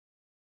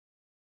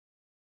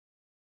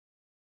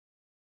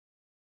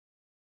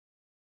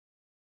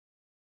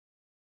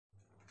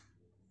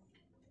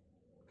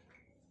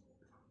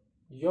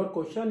Your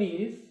question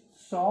is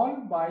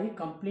solve by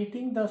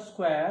completing the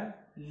square,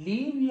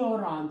 leave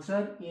your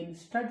answer in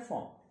stud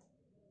form.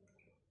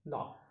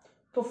 Now,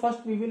 so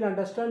first we will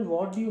understand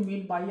what do you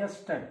mean by a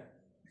stud.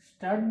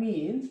 Stud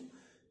means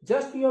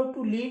just you have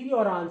to leave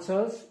your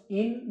answers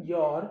in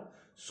your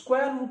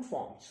square root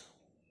forms.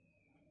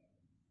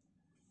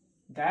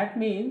 That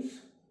means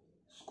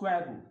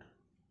square root.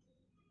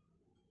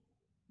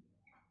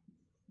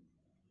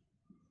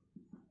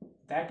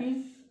 That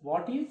is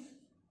what is,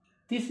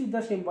 this is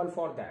the symbol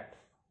for that.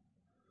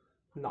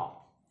 Now,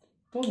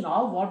 so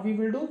now what we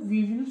will do,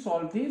 we will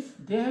solve this.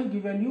 They have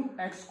given you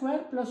x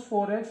square plus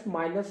 4x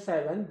minus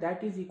 7,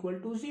 that is equal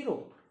to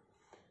 0.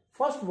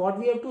 First what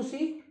we have to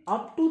see,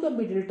 up to the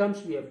middle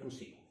terms we have to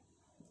see.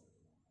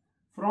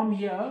 From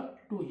here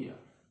to here.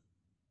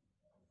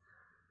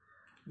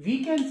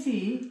 We can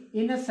see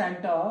in a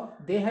center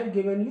they have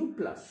given you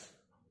plus.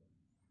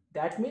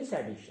 That means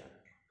addition.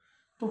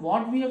 So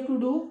what we have to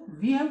do,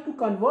 we have to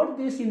convert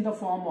this in the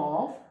form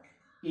of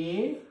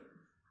a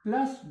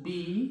plus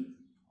b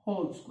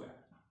whole square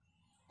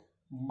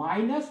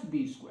minus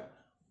b square.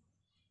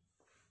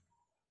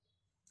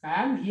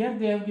 And here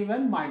they have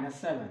given minus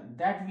 7,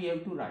 that we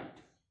have to write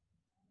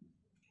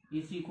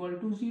is equal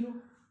to 0.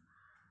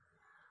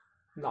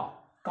 Now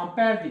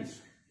compare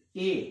this.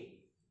 A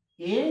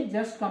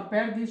just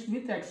compare this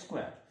with x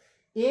square.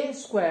 A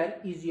square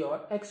is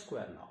your x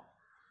square now.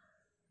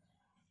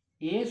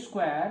 A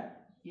square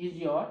is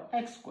your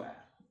x square.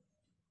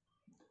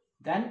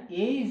 Then a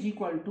is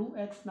equal to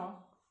x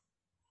now.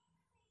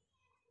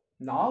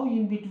 Now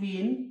in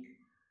between,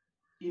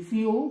 if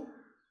you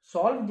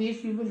solve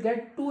this, you will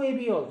get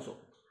 2ab also.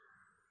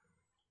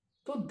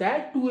 So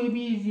that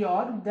 2ab is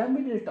your the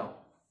middle term.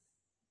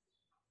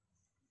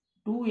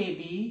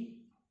 2ab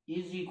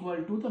is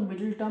equal to the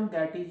middle term,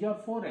 that is your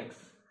 4x.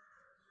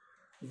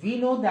 We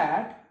know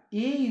that a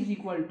is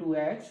equal to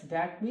x,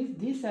 that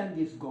means this and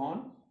this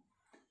gone.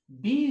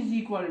 B is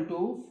equal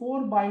to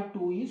 4 by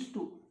 2 is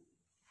 2.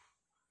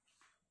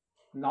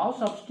 Now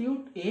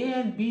substitute a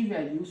and b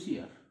values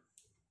here.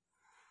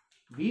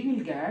 We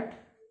will get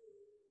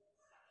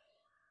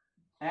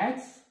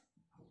x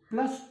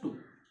plus 2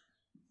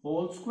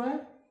 whole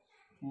square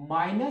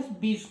minus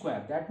b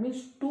square, that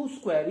means 2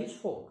 square is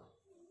 4,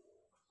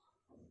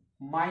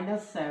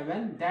 minus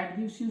 7, that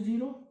gives you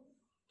 0.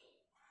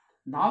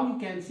 Now you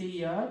can see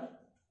here,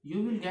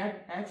 you will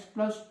get x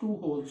plus 2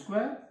 whole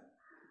square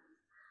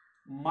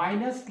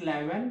minus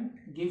 11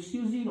 gives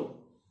you 0.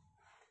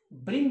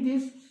 Bring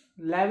this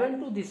 11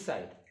 to this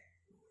side.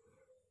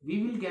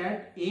 We will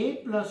get a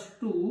plus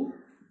 2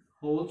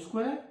 whole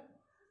square,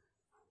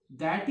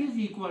 that is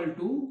equal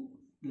to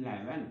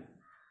 11.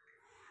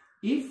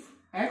 If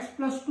x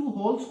plus 2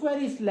 whole square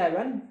is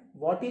 11,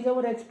 what is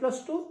our x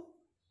plus 2?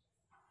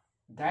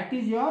 That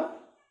is your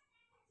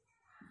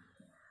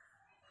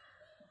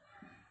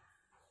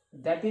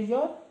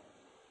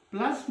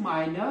plus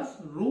minus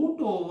root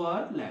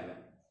over 11.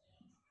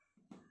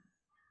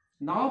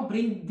 Now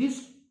bring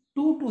this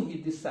 2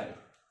 to this side.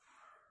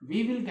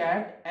 We will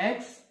get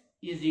x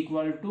is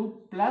equal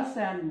to plus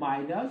and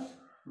minus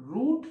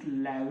root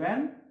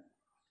 11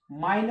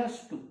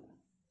 minus 2.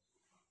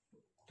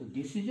 So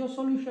this is your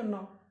solution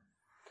now.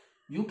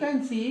 You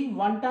can see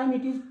one time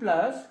it is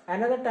plus,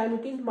 another time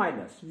it is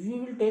minus. We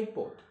will take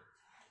both.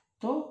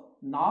 So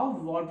now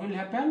what will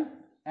happen?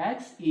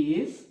 X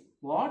is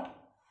what?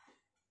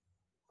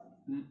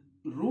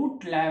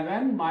 Root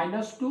 11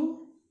 minus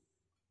 2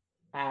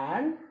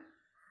 and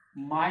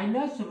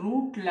minus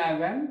root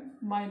 11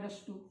 minus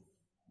 2.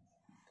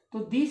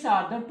 So these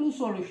are the two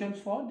solutions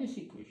for this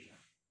equation.